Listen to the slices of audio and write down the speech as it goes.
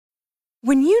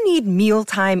When you need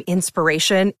mealtime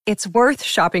inspiration, it's worth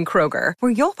shopping Kroger,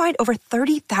 where you'll find over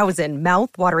 30,000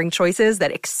 mouth-watering choices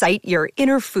that excite your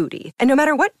inner foodie. And no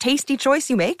matter what tasty choice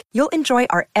you make, you'll enjoy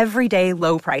our everyday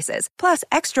low prices, plus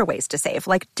extra ways to save,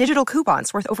 like digital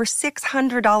coupons worth over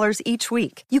 $600 each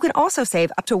week. You can also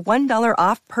save up to $1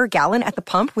 off per gallon at the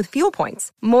pump with fuel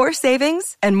points. More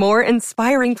savings and more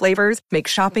inspiring flavors make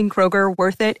shopping Kroger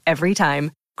worth it every time.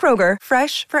 Kroger,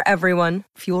 fresh for everyone.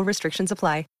 Fuel restrictions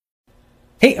apply.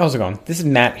 Hey, how's it going? This is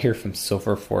Matt here from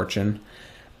Silver Fortune.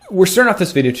 We're starting off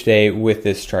this video today with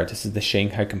this chart. This is the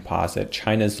Shanghai Composite,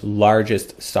 China's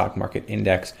largest stock market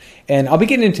index. And I'll be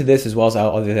getting into this as well as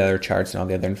all the other charts and all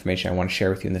the other information I want to share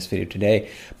with you in this video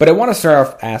today. But I want to start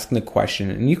off asking the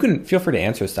question, and you can feel free to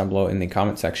answer this down below in the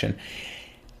comment section.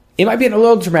 It might be a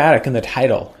little dramatic in the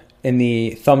title, in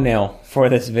the thumbnail for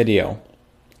this video.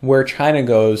 Where China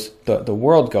goes, the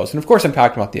world goes. And of course, I'm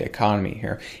talking about the economy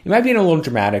here. It might be a little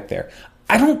dramatic there.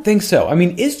 I don't think so. I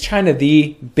mean, is China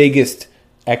the biggest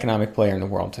economic player in the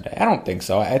world today? I don't think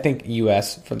so. I think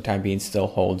U.S. for the time being still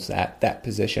holds that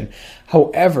position.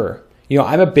 However,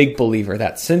 I'm a big believer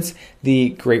that since the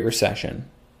Great Recession,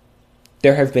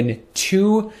 there have been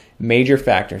two major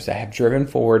factors that have driven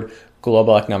forward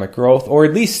global economic growth, or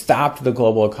at least stopped the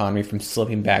global economy from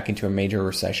slipping back into a major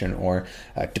recession or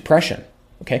depression.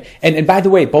 Okay, and by the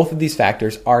way, both of these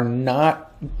factors are not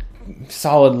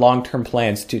solid long-term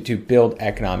plans to build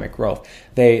economic growth.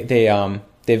 They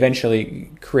eventually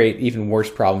create even worse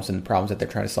problems than the problems that they're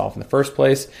trying to solve in the first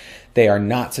place. They are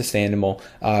not sustainable.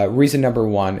 Reason number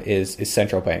one is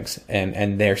central banks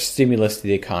and their stimulus to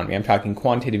the economy. I'm talking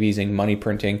quantitative easing, money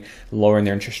printing, lowering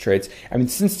their interest rates. I mean,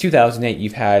 since 2008,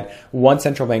 you've had one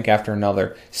central bank after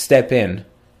another step in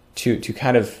to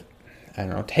kind of,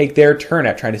 take their turn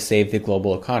at trying to save the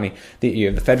global economy. You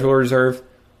have the Federal Reserve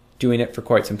doing it for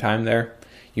quite some time there.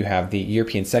 You have the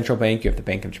European Central Bank, you have the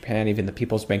Bank of Japan, even the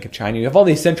People's Bank of China. You have all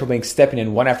these central banks stepping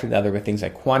in one after the other with things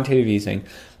like quantitative easing,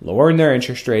 lowering their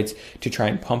interest rates to try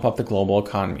and pump up the global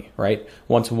economy, right?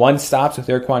 Once one stops with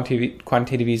their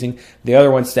quantitative easing, the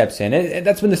other one steps in. And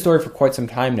that's been the story for quite some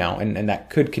time now, and that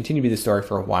could continue to be the story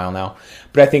for a while now.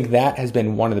 But I think that has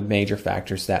been one of the major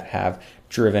factors that have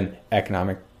driven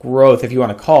economic growth, if you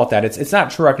want to call it that. It's not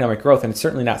true economic growth, and it's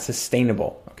certainly not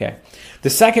sustainable. Okay. The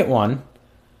second one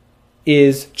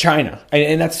is China,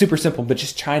 and that's super simple, but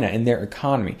just China and their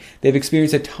economy. They've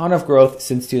experienced a ton of growth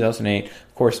since 2008.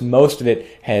 Of course, most of it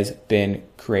has been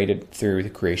created through the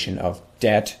creation of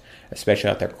debt, especially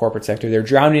out their corporate sector. They're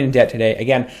drowning in debt today.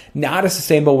 Again, not a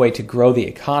sustainable way to grow the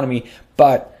economy,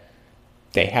 but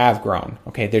they have grown.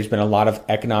 Okay, there's been a lot of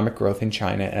economic growth in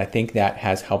China, and I think that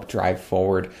has helped drive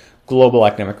forward global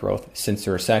economic growth since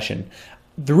the recession.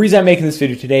 The reason I'm making this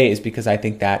video today is because I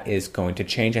think that is going to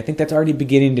change. I think that's already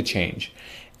beginning to change.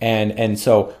 And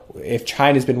so if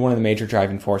China's been one of the major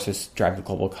driving forces driving the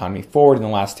global economy forward in the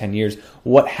last 10 years,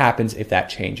 what happens if that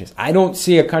changes? I don't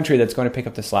see a country that's going to pick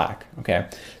up the slack. Okay,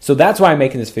 so that's why I'm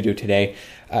making this video today.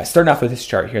 Starting off with this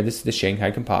chart here, this is the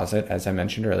Shanghai Composite, as I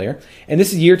mentioned earlier. And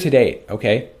this is year to date,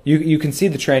 okay? You can see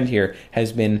the trend here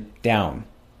has been down.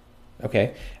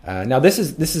 Okay, now this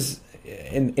is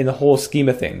in the whole scheme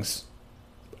of things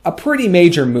a pretty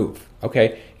major move. Okay,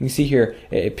 you can see here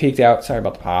it peaked out. Sorry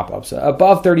about the pop-ups,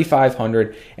 above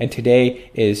 3,500, and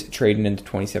today is trading in the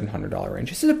 $2,700 range.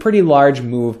 This is a pretty large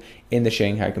move in the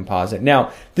Shanghai Composite.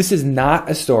 Now, this is not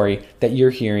a story that you're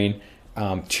hearing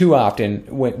too often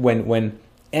when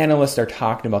analysts are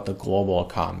talking about the global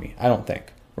economy. I don't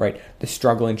think. Right, the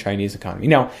struggling Chinese economy.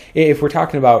 Now, if we're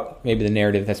talking about maybe the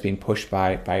narrative that's being pushed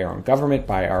by our own government,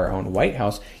 by our own White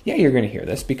House, yeah, you're going to hear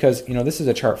this because, this is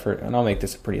a chart for, and I'll make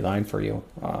this a pretty line for you.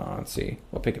 Let's see,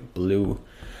 we'll pick it blue.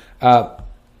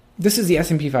 This is the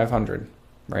S&P 500,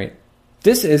 right?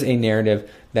 This is a narrative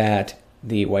that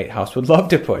the White House would love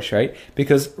to push, right?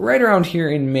 Because right around here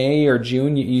in May or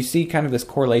June, you see kind of this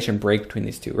correlation break between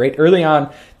these two, right? Early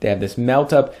on, they have this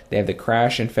melt up, they have the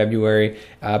crash in February,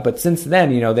 but since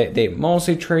then, they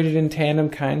mostly traded in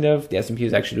tandem, kind of. The S&P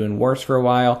is actually doing worse for a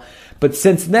while, but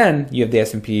since then, you have the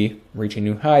S&P reaching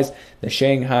new highs, the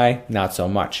Shanghai, not so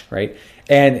much, right?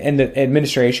 And the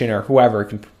administration or whoever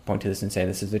can point to this and say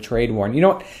this is a trade war. And you know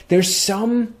what? There's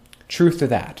some truth to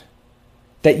that.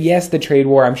 That yes, the trade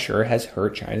war, I'm sure, has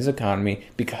hurt China's economy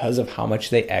because of how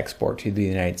much they export to the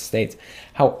United States.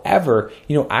 However,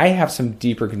 I have some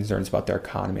deeper concerns about their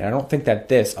economy. I don't think that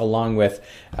this, along with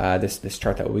this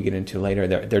chart that we'll get into later,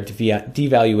 their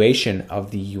devaluation of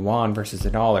the yuan versus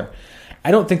the dollar, I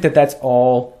don't think that that's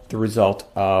all the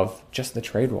result of just the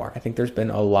trade war. I think there's been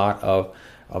a lot of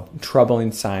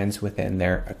troubling signs within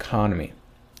their economy.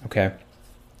 Okay.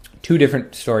 Two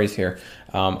different stories here.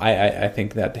 I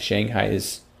think that the Shanghai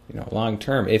is, long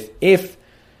term. If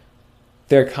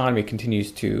their economy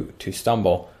continues to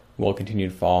stumble, will continue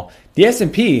to fall. The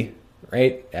S&P,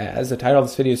 right, as the title of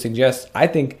this video suggests, I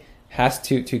think has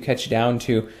to catch down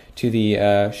to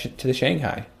the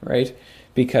Shanghai, right?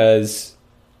 Because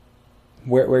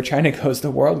where China goes,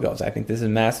 the world goes. I think this is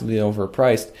massively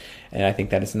overpriced, and I think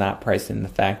that it's not priced in the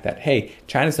fact that, hey,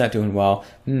 China's not doing well.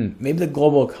 Maybe the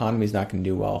global economy is not going to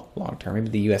do well long term. Maybe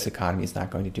the U.S. economy is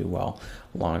not going to do well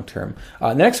long term.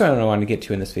 The next one I want to get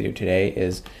to in this video today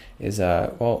is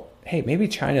hey, maybe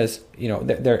China's,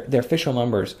 their official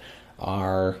numbers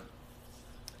are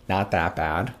not that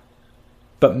bad,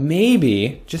 but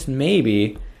maybe, just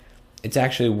maybe, it's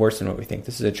actually worse than what we think.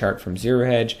 This is a chart from Zero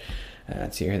Hedge.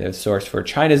 Let's see here, the source for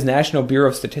China's National Bureau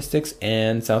of Statistics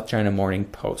and South China Morning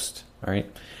Post. All right,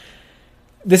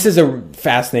 this is a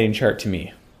fascinating chart to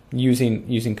me,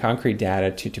 using concrete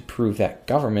data to prove that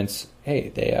governments, hey,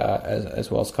 they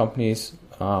as well as companies,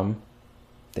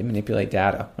 they manipulate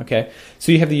data. Okay,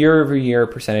 so you have the year-over-year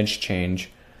percentage change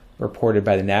reported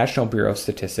by the National Bureau of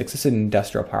Statistics. This is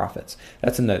industrial profits.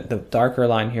 That's in the darker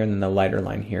line here, and then the lighter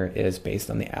line here is based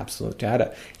on the absolute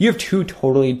data. You have two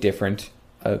totally different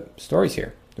stories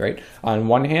here, right? On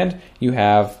one hand, you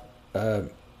have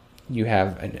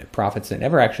profits that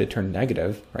never actually turned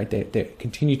negative, right? They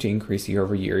continue to increase year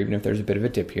over year, even if there's a bit of a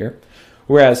dip here.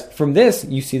 Whereas from this,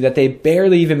 you see that they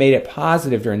barely even made it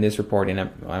positive during this reporting, I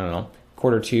don't know,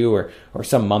 quarter two or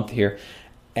some month here.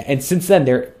 And since then,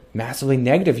 they're massively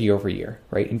negative year over year,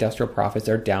 right? Industrial profits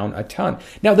are down a ton.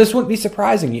 Now, this wouldn't be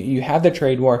surprising. You have the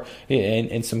trade war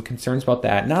and some concerns about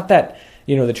that. Not that,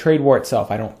 the trade war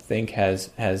itself, I don't think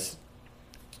has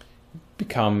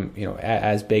become,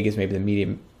 as big as maybe the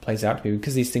media plays out to be,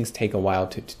 because these things take a while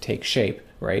to take shape,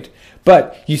 right?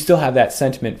 But you still have that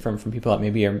sentiment from people that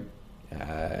maybe are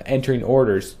entering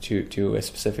orders to a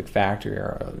specific factory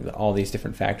or all these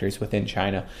different factories within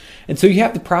China. And so you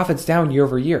have the profits down year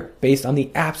over year based on the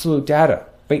absolute data,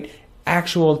 right?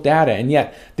 Actual data. And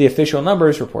yet the official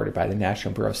numbers reported by the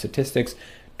National Bureau of Statistics,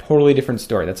 totally different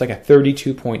story. That's like a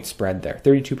 32-point spread there,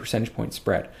 32 percentage point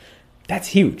spread. That's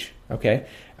huge, okay?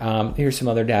 Here's some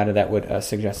other data that would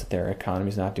suggest that their economy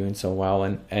is not doing so well.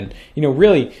 And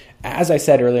really, as I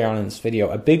said earlier on in this video,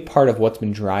 a big part of what's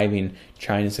been driving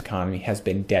China's economy has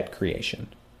been debt creation.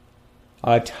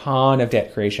 A ton of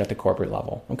debt creation at the corporate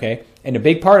level, okay? And a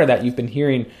big part of that you've been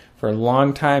hearing for a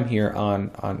long time here on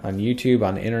YouTube,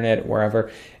 on the internet,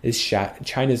 wherever, is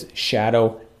China's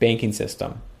shadow banking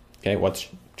system. Okay, what's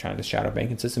China's shadow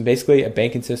banking system? Basically, a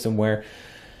banking system where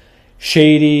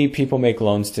shady people make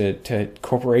loans to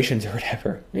corporations or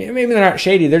whatever. Maybe they're not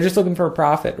shady; they're just looking for a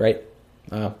profit, right?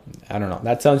 I don't know.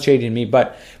 That sounds shady to me,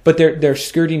 but they're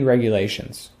skirting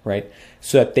regulations, right?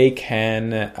 So that they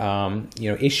can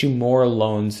issue more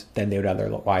loans than they would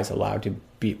otherwise allowed to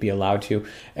be allowed to,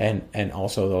 and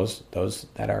also those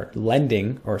that are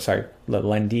lending, or sorry, the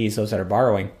lendees, those that are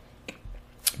borrowing,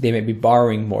 they may be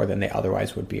borrowing more than they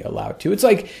otherwise would be allowed to. It's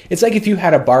like if you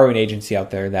had a borrowing agency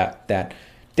out there that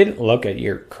didn't look at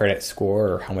your credit score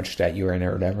or how much debt you were in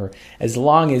or whatever, as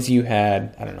long as you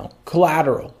had, I don't know,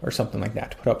 collateral or something like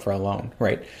that to put up for a loan,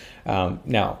 right?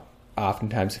 Now,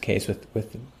 oftentimes the case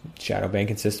with shadow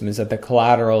banking system is that the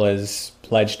collateral is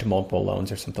pledged to multiple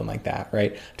loans or something like that,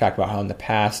 right? Talked about how in the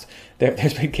past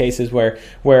there's been cases where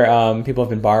people have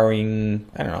been borrowing,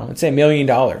 I don't know, let's say $1 million,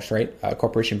 right? A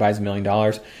corporation buys $1 million,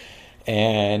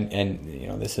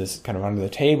 and this is kind of under the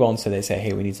table, and so they say,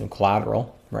 hey, we need some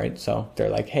collateral, right? So they're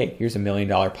like, hey, here's $1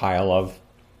 million pile of,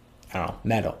 I don't know,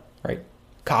 metal, right?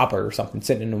 Copper or something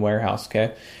sitting in a warehouse,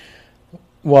 okay?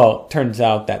 Well, turns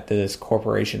out that this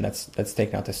corporation that's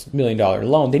taking out this $1 million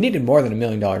loan, they needed more than $1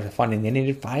 million of funding. They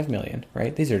needed $5 million,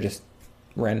 right? These are just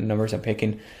random numbers I'm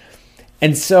picking.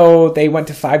 And so they went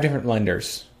to 5 different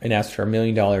lenders and asked for $1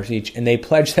 million each, and they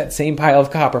pledged that same pile of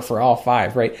copper for all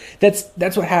 5, right?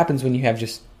 That's what happens when you have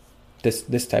just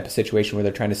this type of situation where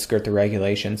they're trying to skirt the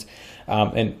regulations.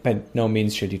 And by no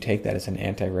means should you take that as an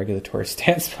anti-regulatory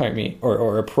stance by me,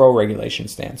 or a pro-regulation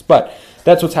stance. But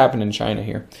that's what's happened in China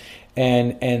here.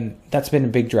 And that's been a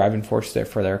big driving force there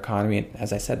for their economy. And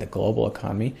as I said, the global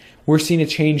economy, we're seeing a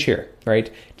change here,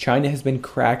 right? China has been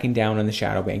cracking down on the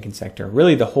shadow banking sector,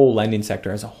 really the whole lending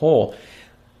sector as a whole,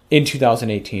 in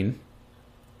 2018.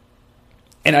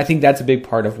 And I think that's a big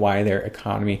part of why their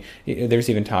economy, there's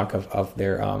even talk of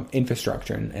their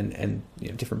infrastructure and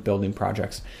different building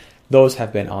projects. Those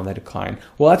have been on the decline.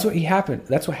 Well, that's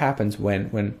what happens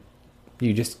when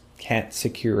you just can't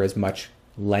secure as much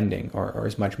lending or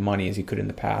as much money as you could in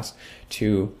the past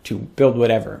to build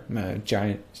whatever,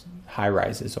 giant high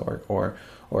rises or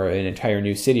or an entire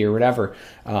new city or whatever.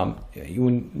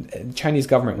 When the Chinese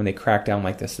government, when they crack down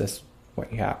like this, that's what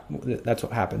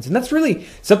happens. And that's really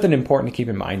something important to keep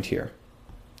in mind here.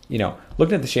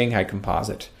 Looking at the Shanghai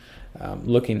Composite,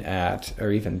 looking at,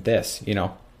 or even this,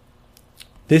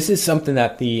 this is something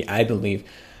that I believe,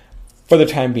 for the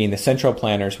time being, the central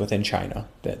planners within China,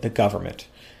 the government,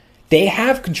 they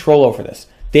have control over this.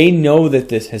 They know that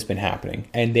this has been happening,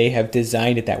 and they have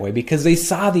designed it that way because they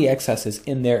saw the excesses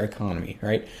in their economy,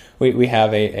 right? We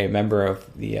have a member of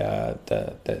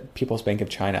the People's Bank of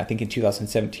China, I think in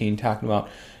 2017, talking about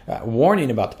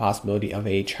warning about the possibility of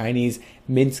a Chinese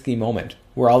Minsky moment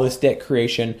where all this debt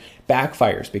creation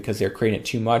backfires because they're creating it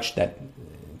too much, that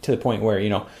to the point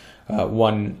where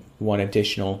one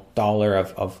additional dollar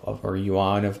or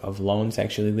yuan of loans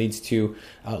actually leads to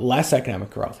less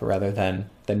economic growth rather than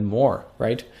more,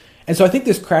 right? And so I think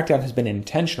this crackdown has been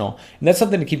intentional, and that's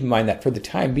something to keep in mind, that for the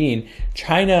time being,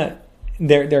 China,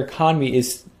 their economy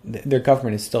is, their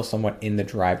government is still somewhat in the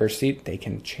driver's seat. They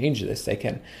can change this. They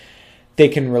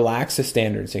can relax the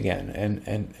standards again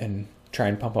and try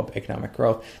and pump up economic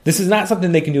growth. This is not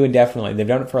something they can do indefinitely. They've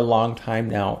done it for a long time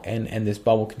now, and this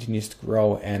bubble continues to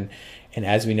grow. And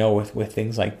as we know, with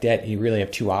things like debt, you really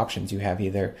have two options. You have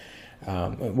either,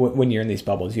 when you're in these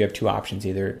bubbles, you have two options,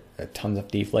 either tons of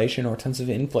deflation or tons of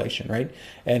inflation, right?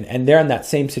 And they're in that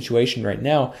same situation right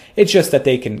now. It's just that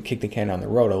they can kick the can down the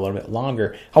road a little bit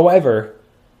longer. However,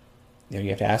 you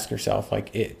have to ask yourself,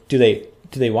 do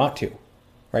they want to?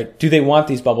 Right? Do they want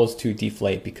these bubbles to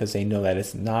deflate because they know that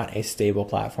it's not a stable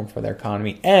platform for their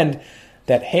economy, and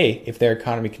that, hey, if their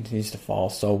economy continues to fall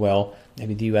so well,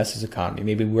 maybe the U.S.'s economy,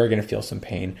 maybe we're going to feel some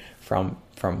pain from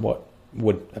what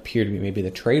would appear to be maybe the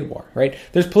trade war, right?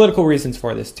 There's political reasons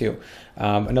for this too.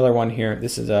 Another one here,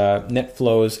 this is net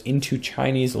flows into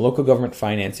Chinese local government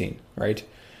financing, right?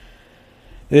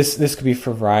 This could be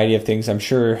for a variety of things. I'm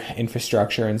sure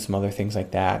infrastructure and some other things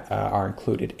like that are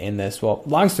included in this. Well,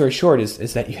 long story short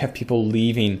is that you have people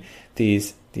leaving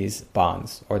these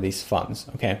bonds or these funds,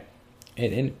 okay,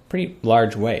 in a pretty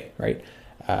large way, right?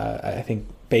 I think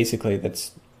basically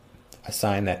that's a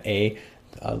sign that a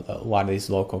lot of these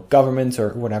local governments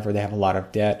or whatever, they have a lot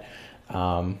of debt,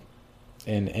 and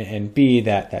B,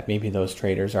 that maybe those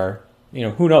traders are,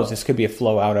 who knows? This could be a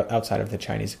flow outside of the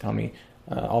Chinese economy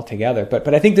altogether.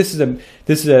 But I think this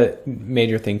is a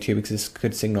major thing too, because this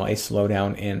could signal a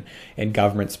slowdown in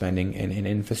government spending and in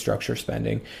infrastructure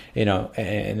spending.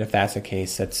 And if that's the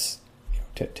case, that's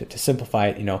to simplify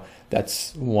it.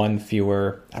 That's one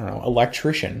fewer,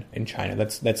 electrician in China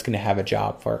that's going to have a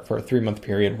job for a 3-month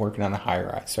period working on a high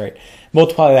rise, right?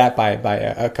 Multiply that by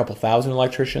a couple thousand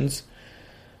electricians,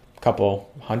 a couple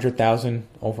 100,000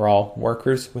 overall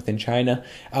workers within China.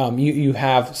 You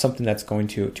have something that's going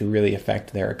to really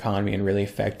affect their economy and really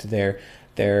affect their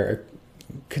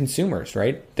consumers,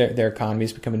 right? Their economy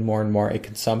is becoming more and more a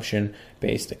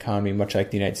consumption-based economy, much like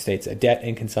the United States, a debt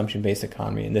and consumption-based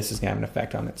economy, and this is going to have an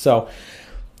effect on it. So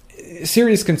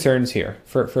serious concerns here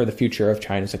for the future of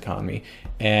China's economy.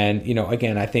 And,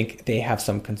 again, I think they have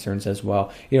some concerns as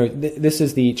well. This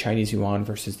is the Chinese yuan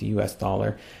versus the US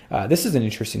dollar. This is an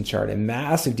interesting chart, a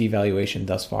massive devaluation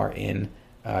thus far in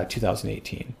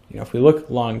 2018. If we look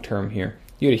long-term here,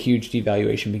 you had a huge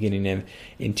devaluation beginning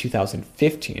in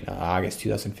 2015, August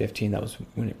 2015. That was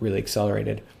when it really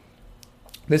accelerated.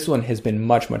 This one has been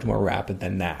much, much more rapid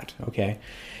than that, okay?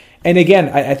 And again,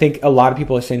 I think a lot of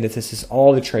people are saying that this is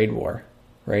all the trade war,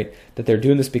 right? That they're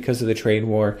doing this because of the trade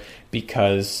war,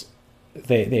 because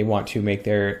they want to make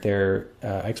their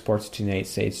exports to the United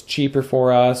States cheaper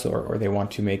for us, or they want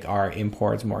to make our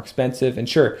imports more expensive. And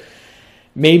sure,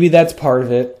 maybe that's part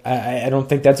of it. I don't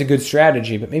think that's a good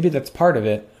strategy, but maybe that's part of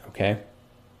it, okay?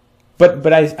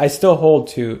 But I still hold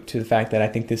to the fact that I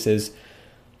think this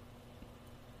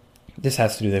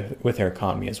has to do with their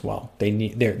economy as well. They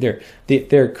need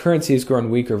their currency is growing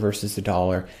weaker versus the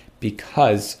dollar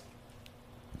because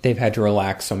they've had to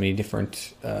relax so many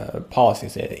different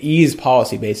policies, ease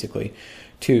policy basically,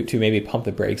 to maybe pump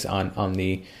the brakes on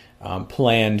the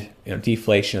planned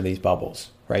deflation of these bubbles.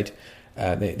 Right?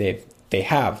 They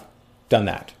have done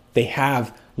that. They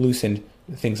have loosened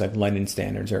things like lending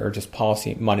standards or just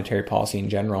monetary policy in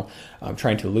general,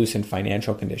 trying to loosen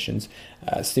financial conditions,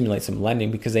 stimulate some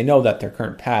lending, because they know that their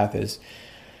current path is,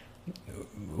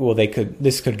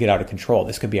 this could get out of control.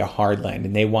 This could be a hard land,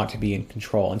 and they want to be in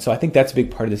control. And so I think that's a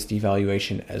big part of this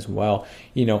devaluation as well.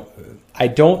 I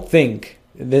don't think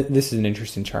this is an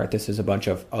interesting chart. This is a bunch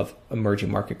of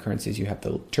emerging market currencies. You have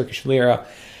the Turkish lira,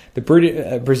 the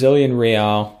Brazilian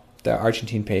real, the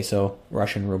Argentine peso,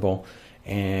 Russian ruble,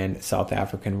 and South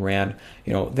African rand,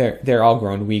 they're all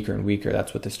growing weaker and weaker.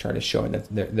 That's what this chart is showing, that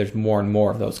there's more and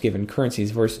more of those given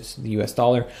currencies versus the US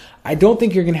dollar. I don't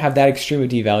think you're going to have that extreme of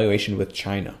devaluation with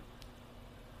China.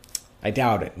 I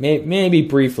doubt it. Maybe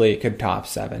briefly it could top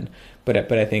 7,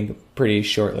 but I think pretty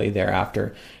shortly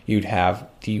thereafter you'd have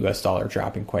the US dollar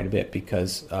dropping quite a bit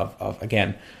because of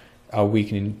again, a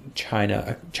weakening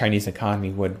Chinese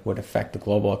economy would affect the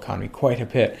global economy quite a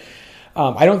bit.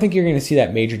 I don't think you're going to see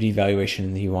that major devaluation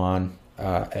in the yuan,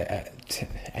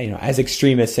 as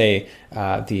extreme as, say,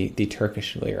 the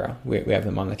Turkish lira. We have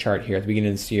them on the chart here. At the beginning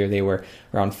of this year, they were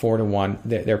around 4 to 1.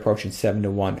 They're approaching 7 to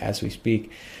 1 as we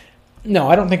speak. No,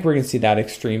 I don't think we're going to see that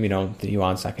extreme. The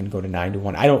yuan's not going to go to 9 to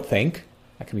 1. I don't think.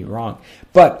 I could be wrong.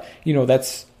 But,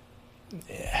 that's,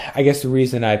 I guess the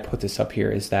reason I put this up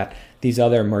here is that these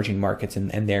other emerging markets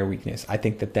and their weakness, I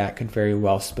think that could very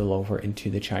well spill over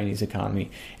into the Chinese economy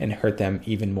and hurt them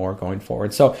even more going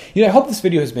forward. So, I hope this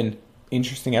video has been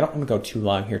interesting. I don't want to go too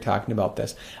long here talking about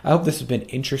this. I hope this has been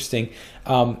interesting.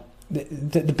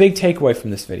 The big takeaway from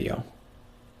this video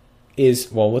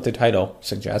is, well, what the title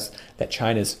suggests, that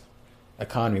China's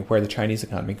economy, where the Chinese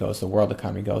economy goes, the world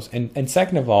economy goes. And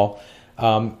second of all,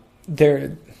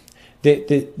 the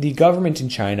government in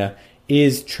China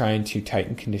is trying to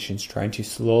tighten conditions, trying to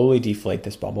slowly deflate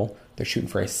this bubble. They're shooting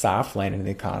for a soft landing in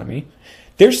the economy.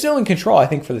 They're still in control, I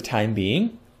think, for the time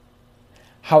being.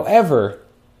 However,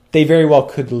 they very well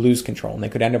could lose control, and they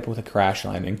could end up with a crash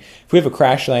landing. If we have a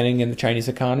crash landing in the Chinese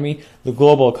economy, the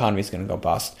global economy is going to go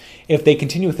bust. If they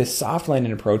continue with this soft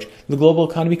landing approach, the global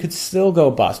economy could still go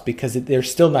bust because they're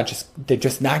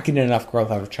just not getting enough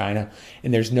growth out of China,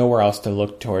 and there's nowhere else to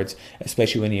look towards,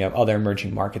 especially when you have other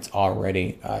emerging markets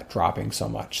already dropping so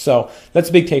much. So that's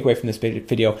a big takeaway from this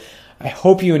video. I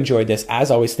hope you enjoyed this.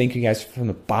 As always, thank you guys from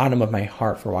the bottom of my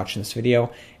heart for watching this video,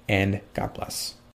 and God bless.